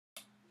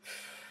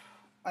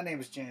My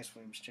name is James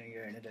Williams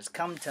Jr., and it has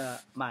come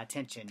to my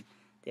attention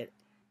that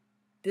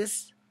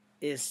this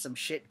is some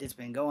shit that's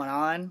been going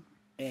on,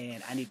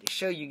 and I need to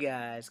show you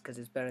guys because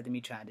it's better than me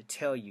trying to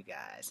tell you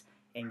guys.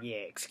 And yeah,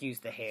 excuse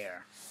the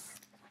hair.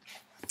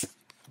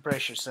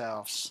 Brace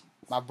yourselves.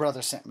 My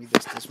brother sent me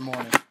this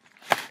morning.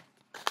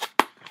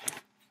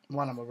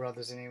 One of my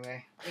brothers,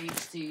 anyway.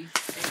 HT,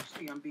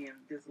 I'm being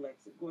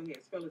dyslexic. Go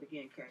ahead, spell it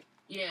again, K.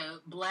 Yeah,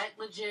 Black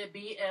Legit,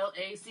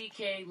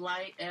 BLACK,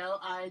 light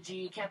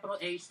LIG, capital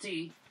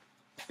HT.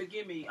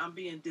 Forgive me, I'm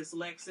being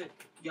dyslexic.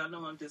 Y'all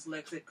know I'm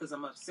dyslexic because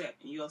I'm upset,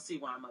 and you'll see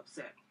why I'm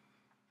upset.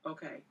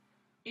 Okay.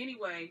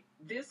 Anyway,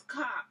 this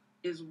cop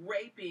is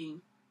raping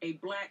a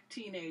black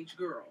teenage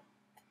girl.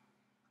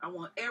 I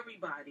want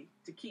everybody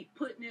to keep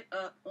putting it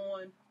up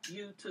on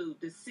YouTube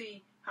to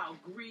see how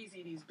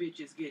greasy these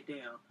bitches get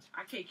down.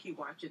 I can't keep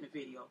watching the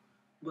video,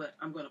 but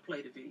I'm going to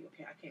play the video.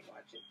 Okay, I can't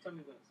watch it. Tell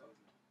me what it's over.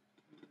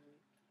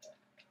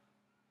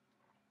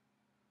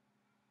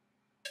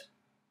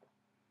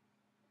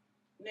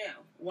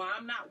 Now, while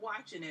I'm not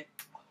watching it,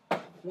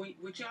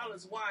 what y'all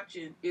is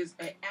watching is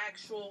an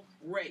actual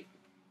rape.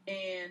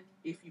 And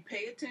if you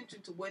pay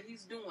attention to what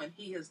he's doing,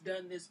 he has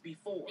done this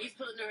before. He's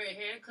putting her in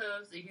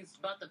handcuffs, and he's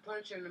about to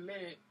punch her in a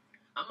minute.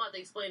 I'm about to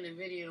explain the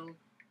video.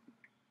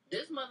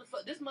 This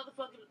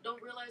motherfucker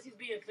don't realize he's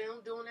being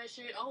filmed doing that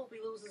shit. I hope he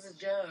loses his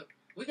job.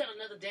 We got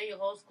another Daniel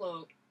Holtz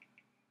Club.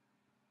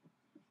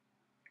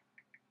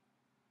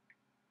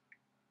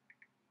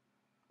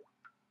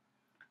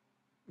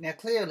 Now,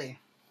 clearly,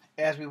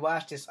 as we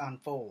watch this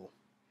unfold,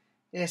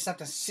 there's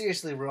something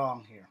seriously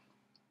wrong here.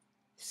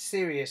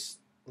 Seriously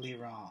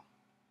wrong.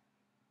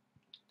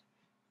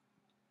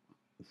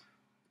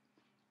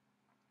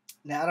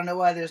 Now, I don't know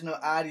why there's no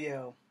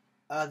audio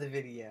of the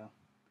video,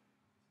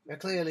 but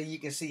clearly you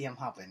can see him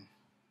humping.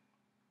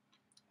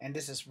 And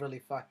this is really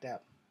fucked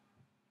up.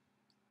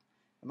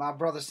 My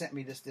brother sent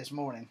me this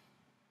morning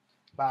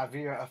via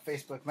a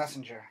Facebook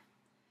Messenger.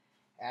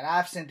 And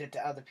I've sent it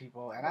to other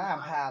people, and I'm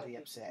highly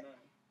upset.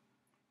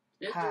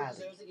 This dude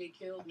deserves to get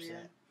killed,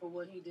 man, for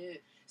what he did.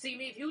 See,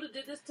 me, if he would have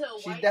did this to a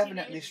She's white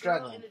definitely teenage girl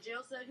struggling. in the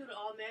jail cell, he would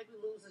automatically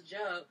lose his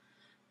job.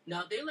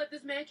 Now, if they let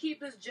this man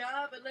keep his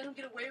job and let him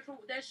get away from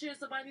that shit,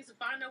 somebody needs to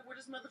find out where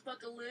this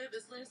motherfucker lives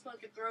and slit his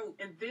fucking throat.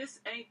 And this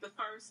ain't the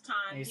first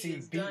time you he see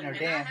has beating done her it.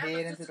 damn And I have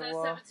head a into sister the that's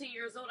wall. 17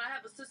 years old. I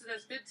have a sister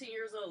that's 15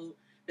 years old.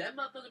 That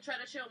motherfucker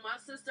tried to show my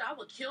sister, I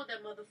would kill that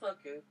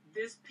motherfucker.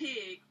 This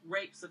pig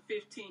rapes a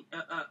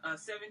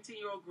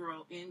 17-year-old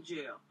girl in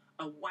jail.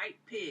 A white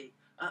pig.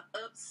 A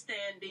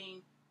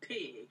upstanding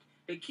pig.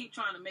 They keep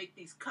trying to make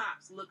these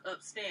cops look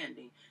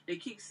upstanding. They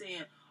keep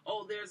saying,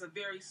 oh, there's a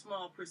very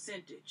small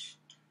percentage.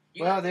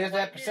 Well, there's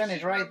that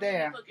percentage right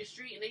there. The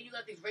street, and then you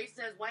got these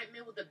racist-ass white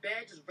men with the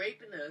badges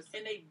raping us.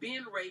 And they've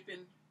been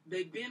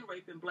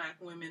raping black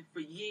women for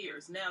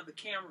years. Now the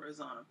camera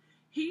is on them.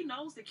 He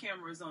knows the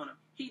camera is on him.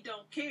 He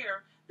don't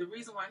care. The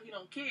reason why he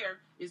don't care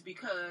is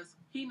because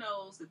he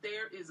knows that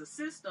there is a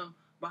system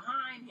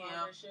behind him.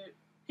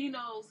 He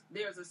knows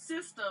there's a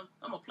system.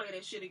 I'm going to play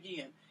that shit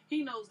again.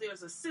 He knows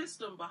there's a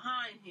system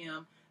behind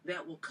him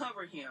that will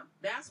cover him.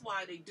 That's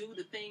why they do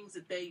the things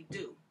that they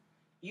do.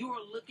 You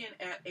are looking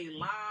at a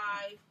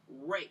live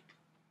rape.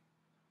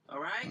 All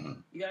right?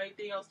 You got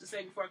anything else to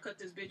say before I cut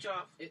this bitch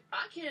off?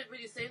 I can't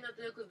really say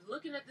nothing because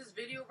looking at this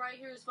video right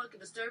here is fucking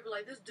disturbing.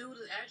 Like, this dude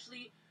is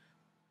actually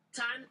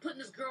putting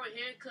this girl in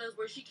handcuffs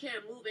where she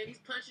can't move, and he's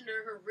punching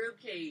her rib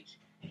cage.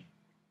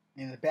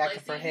 In the back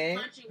of her head? He's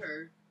punching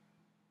her.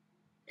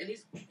 And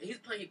he's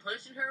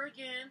punching her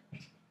again.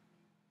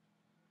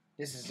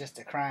 This is just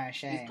a crying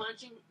shame. He's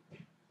punching...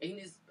 And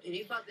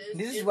he's about to,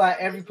 this is why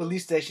every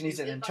police station needs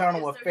an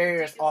internal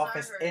affairs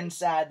office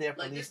inside their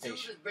police station.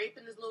 This dude is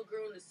raping this little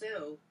girl in the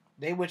cell.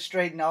 They would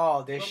straighten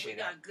all this shit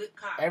up.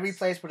 Every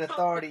place with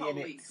authority in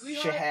it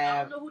should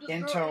have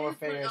internal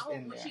affairs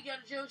in there. When she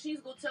got to jail,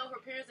 she's going to tell her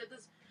parents that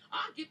this...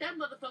 I'll get that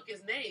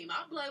motherfucker's name.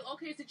 I'll be like,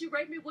 okay, since you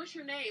raped me, what's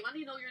your name? I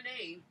need to know your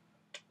name.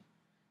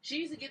 She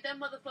needs to get that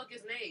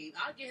motherfucker's name.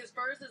 I'll get his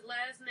first, his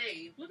last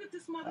name. Look at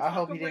this motherfucker. I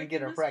hope he didn't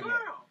get her pregnant.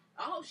 Girl.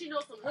 I hope she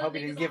knows some hood I hope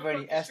he didn't give her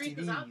any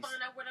STDs. I'll find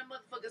out where that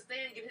motherfucker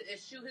stand and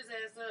shoot his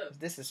ass up.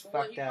 This is for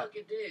fucked what he up.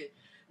 fucking did.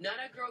 Now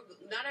that girl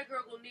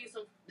gonna need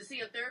to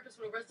see a therapist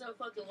for the rest of her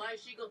fucking life.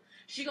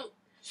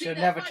 She'll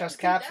never trust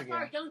cops again.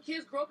 That's why young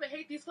kids grow up and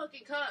hate these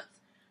fucking cops.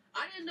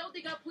 I didn't know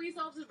they got police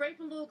officers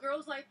raping little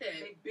girls like that.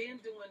 They've been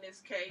doing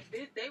this, Kate.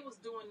 They was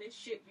doing this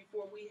shit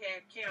before we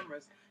had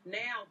cameras.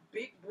 Now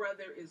Big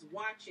Brother is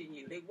watching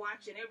you. They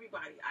watching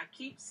everybody. I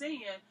keep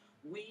saying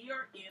we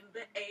are in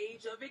the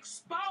age of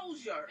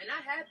exposure. And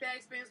I had bad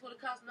experience with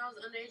a cops when I was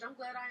underage. I'm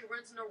glad I ain't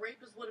run to no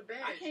rapist with a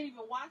badge. I can't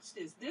even watch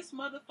this. This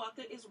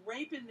motherfucker is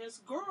raping this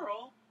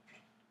girl.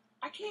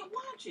 I can't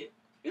watch it.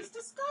 It's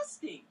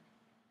disgusting.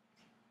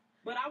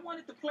 But I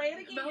wanted to play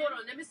it again. But hold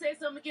on, let me say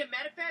something again.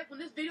 Matter of fact, when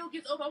this video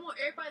gets over, I want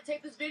everybody to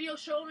take this video,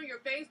 show it on your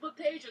Facebook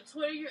page, your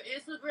Twitter, your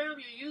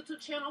Instagram, your YouTube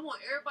channel. I want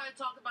everybody to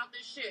talk about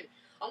this shit.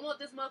 I want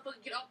this motherfucker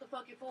to get off the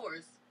fucking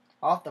force.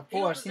 Off the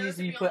force, he needs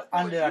to be put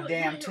under a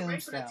damn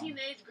tombstone. You a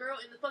teenage girl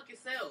in the fucking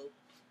cell.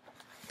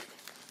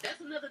 That's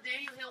That's another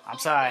Daniel Hill. I'm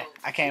sorry.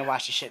 I can't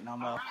watch this shit no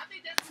more. I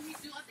think that's what he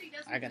do. I think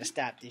that's what I gotta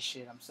stop this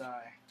shit. I'm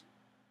sorry.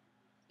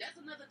 That's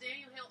another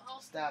Daniel Hill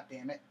host. Stop,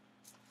 damn it.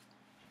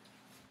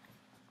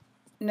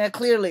 Now,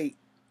 clearly,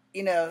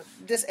 you know,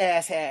 this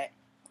asshat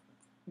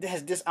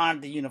has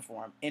dishonored the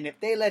uniform. And if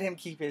they let him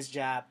keep his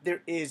job,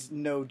 there is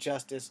no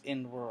justice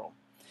in the world.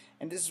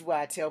 And this is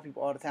why I tell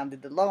people all the time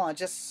that the law and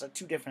justice are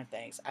two different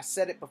things. I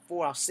said it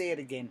before, I'll say it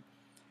again.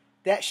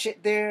 That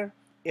shit there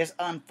is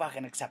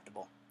unfucking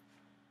acceptable.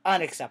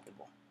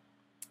 Unacceptable.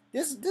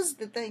 This is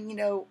the thing, you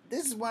know,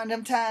 this is one of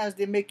them times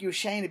that make you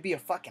ashamed to be a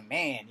fucking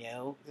man,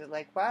 yo. It's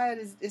like, why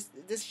is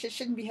this shit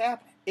shouldn't be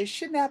happening. It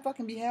should not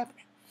fucking be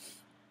happening.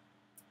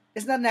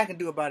 There's nothing I can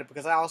do about it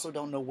because I also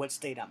don't know what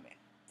state I'm in.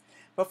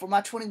 But for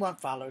my 21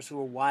 followers who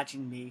are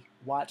watching me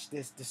watch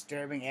this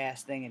disturbing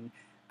ass thing, and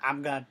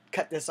I'm gonna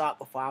cut this off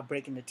before I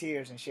break into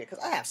tears and shit,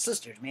 because I have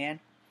sisters, man.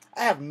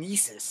 I have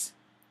nieces.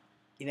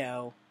 You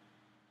know,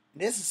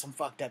 this is some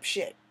fucked up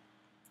shit.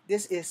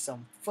 This is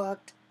some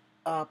fucked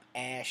up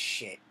ass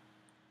shit.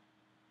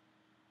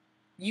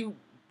 You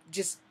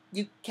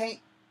can't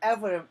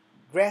ever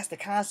grasp the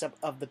concept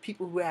of the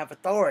people who have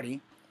authority,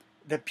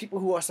 the people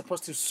who are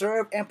supposed to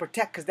serve and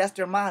protect, because that's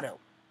their motto.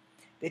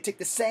 They took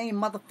the same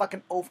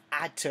motherfucking oath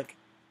I took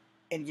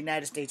in the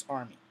United States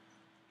Army.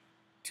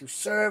 To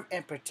serve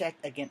and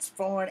protect against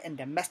foreign and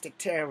domestic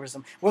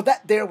terrorism. Well,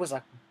 that there was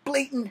a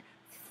blatant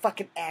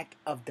fucking act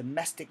of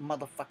domestic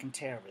motherfucking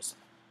terrorism.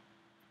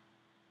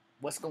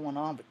 What's going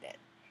on with that?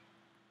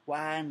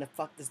 Why in the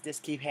fuck does this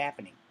keep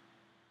happening?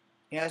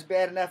 You know, it's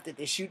bad enough that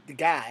they shoot the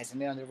guys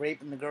and then they're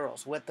raping the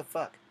girls. What the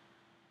fuck?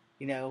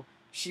 You know,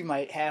 she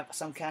might have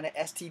some kind of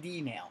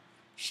STD now.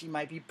 She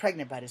might be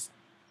pregnant by this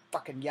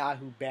fucking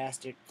Yahoo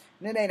bastard.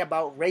 And it ain't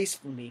about race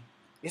for me.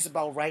 It's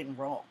about right and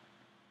wrong.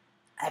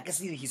 I can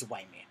see that he's a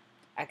white man.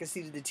 I can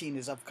see that the teen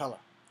is of color.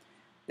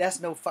 That's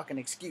no fucking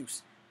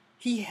excuse.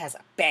 He has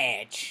a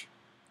badge.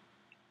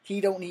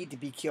 He don't need to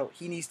be killed.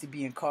 He needs to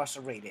be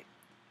incarcerated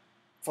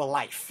for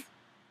life.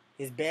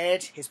 His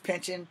badge, his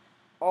pension,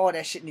 all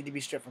that shit need to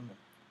be stripped from him.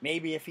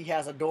 Maybe if he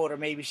has a daughter,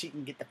 maybe she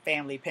can get the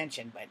family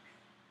pension, but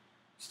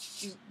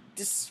this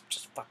is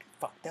just fucking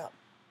fucked up.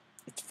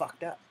 It's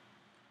fucked up.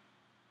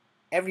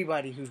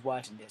 Everybody who's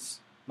watching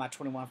this, my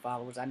 21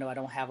 followers, I know I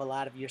don't have a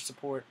lot of your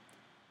support,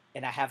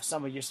 and I have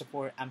some of your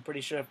support. I'm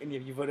pretty sure if any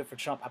of you voted for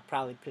Trump, I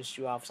probably pissed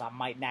you off, so I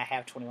might not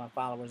have 21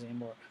 followers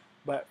anymore.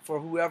 But for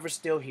whoever's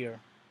still here,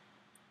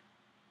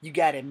 you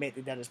gotta admit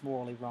that that is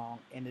morally wrong,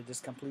 and it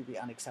is completely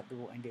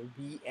unacceptable, and that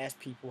we as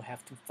people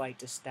have to fight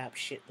to stop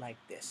shit like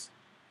this.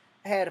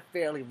 I had a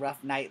fairly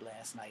rough night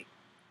last night,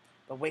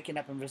 but waking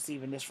up and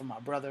receiving this from my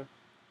brother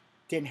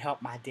didn't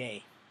help my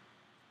day.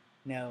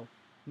 No,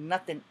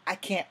 nothing. I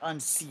can't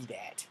unsee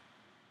that.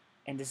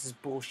 And this is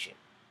bullshit.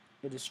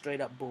 It is straight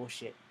up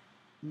bullshit.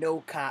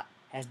 No cop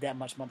has that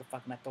much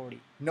motherfucking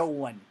authority. No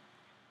one.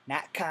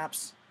 Not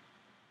cops.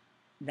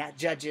 Not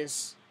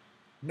judges.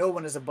 No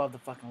one is above the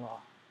fucking law.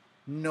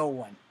 No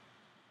one.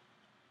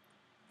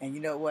 And you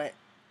know what?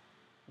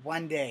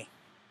 One day,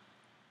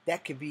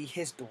 that could be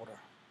his daughter.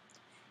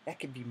 That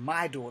could be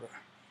my daughter.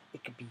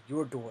 It could be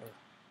your daughter.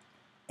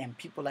 And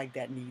people like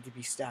that need to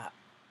be stopped.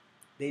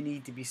 They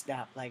need to be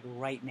stopped, like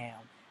right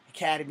now.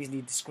 Academies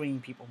need to screen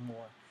people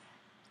more.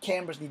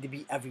 Cameras need to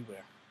be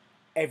everywhere.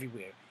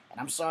 Everywhere. And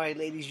I'm sorry,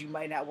 ladies, you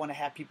might not want to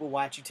have people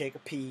watch you take a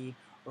pee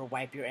or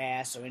wipe your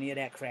ass or any of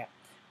that crap.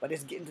 But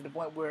it's getting to the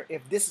point where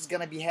if this is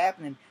going to be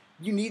happening,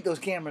 you need those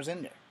cameras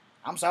in there.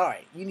 I'm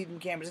sorry. You need them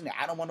cameras in there.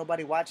 I don't want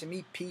nobody watching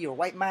me pee or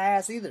wipe my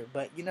ass either.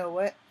 But you know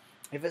what?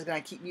 If it's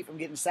going to keep me from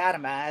getting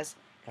sodomized,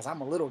 because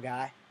I'm a little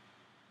guy,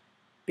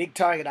 big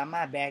target on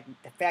my back,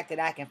 the fact that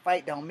I can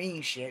fight don't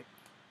mean shit.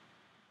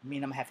 I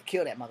mean, I'm going to have to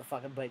kill that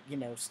motherfucker. But, you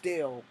know,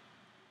 still,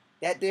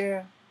 that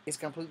there is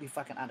completely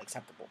fucking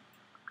unacceptable.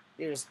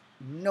 There's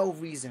no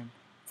reason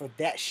for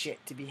that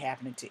shit to be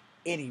happening to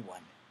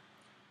anyone.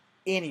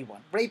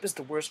 Anyone. Rape is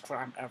the worst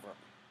crime ever.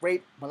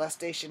 Rape,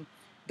 molestation,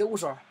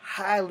 those are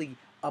highly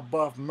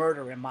above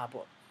murder in my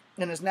book.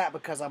 And it's not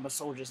because I'm a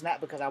soldier. It's not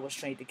because I was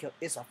trained to kill.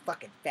 It's a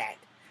fucking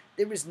fact.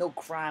 There is no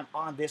crime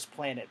on this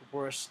planet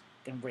worse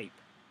than rape.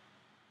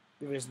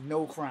 There is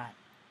no crime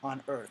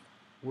on earth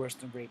worse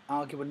than rape. I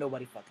don't care what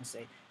nobody fucking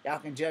say. Y'all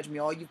can judge me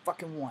all you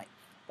fucking want,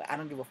 but I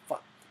don't give a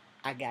fuck.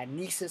 I got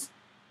nieces.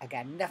 I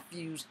got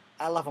nephews.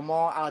 I love them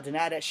all. I'll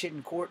deny that shit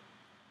in court.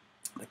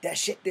 But that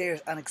shit there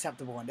is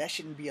unacceptable, and that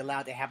shouldn't be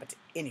allowed to happen to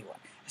anyone.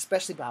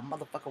 Especially by a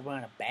motherfucker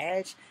wearing a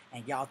badge,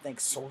 and y'all think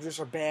soldiers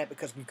are bad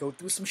because we go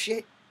through some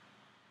shit.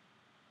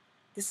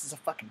 This is a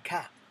fucking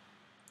cop.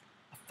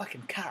 A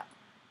fucking cop.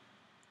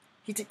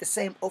 He took the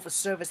same oath of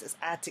service as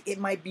I took. It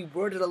might be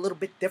worded a little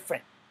bit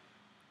different.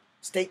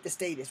 State to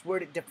state, it's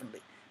worded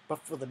differently. But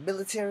for the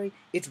military,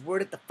 it's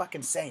worded the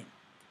fucking same.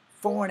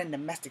 Foreign and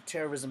domestic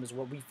terrorism is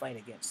what we fight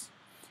against.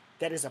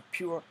 That is a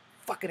pure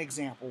fucking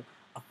example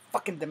of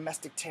fucking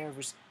domestic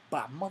terrorists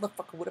by a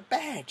motherfucker with a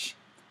badge.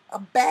 A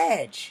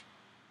badge.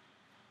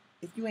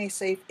 If you ain't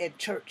safe at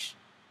church,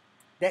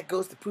 that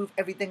goes to prove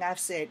everything I've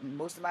said in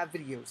most of my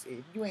videos.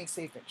 If you ain't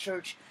safe at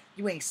church,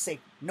 you ain't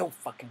safe no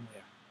fucking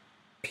where.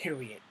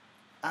 Period.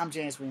 I'm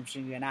James Williams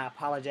Jr. and I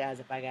apologize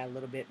if I got a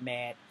little bit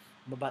mad.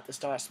 I'm about to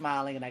start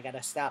smiling and I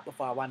gotta stop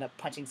before I wind up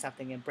punching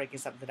something and breaking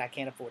something that I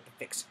can't afford to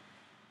fix.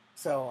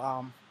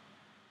 So,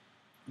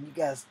 you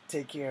guys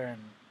take care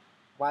and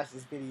watch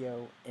this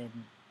video, and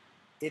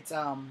it's,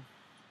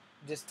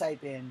 just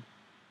type in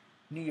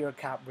New York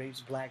cop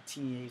rapes black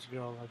teenage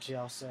girl in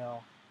jail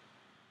cell.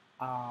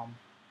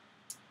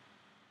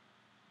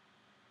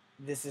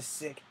 This is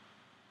sick.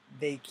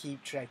 They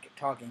keep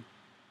talking.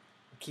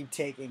 Keep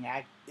taking.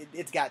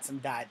 It's got some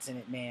dots in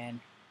it,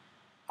 man.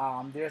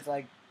 There's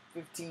like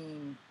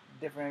 15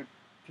 different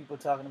people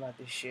talking about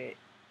this shit,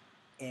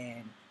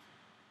 and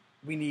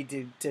we need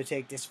to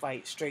take this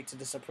fight straight to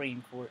the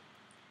Supreme Court.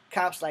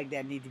 Cops like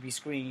that need to be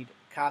screened.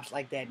 Cops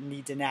like that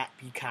need to not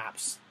be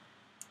cops.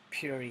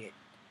 Period.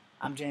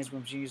 I'm James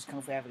Williams Jr.,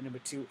 Kung Fu Advocate number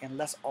 2, and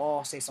let's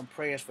all say some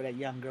prayers for that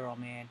young girl,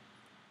 man.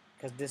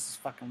 Because this is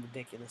fucking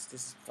ridiculous.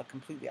 This is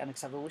completely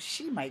unacceptable.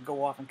 She might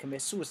go off and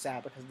commit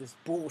suicide because of this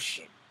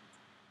bullshit.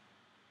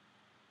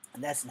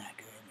 And that's not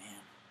good, man.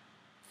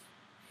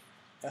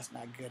 That's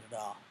not good at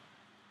all.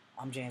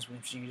 I'm James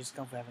Williams Jr.,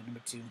 Kung Fu Advocate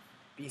number 2.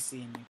 Be seeing me.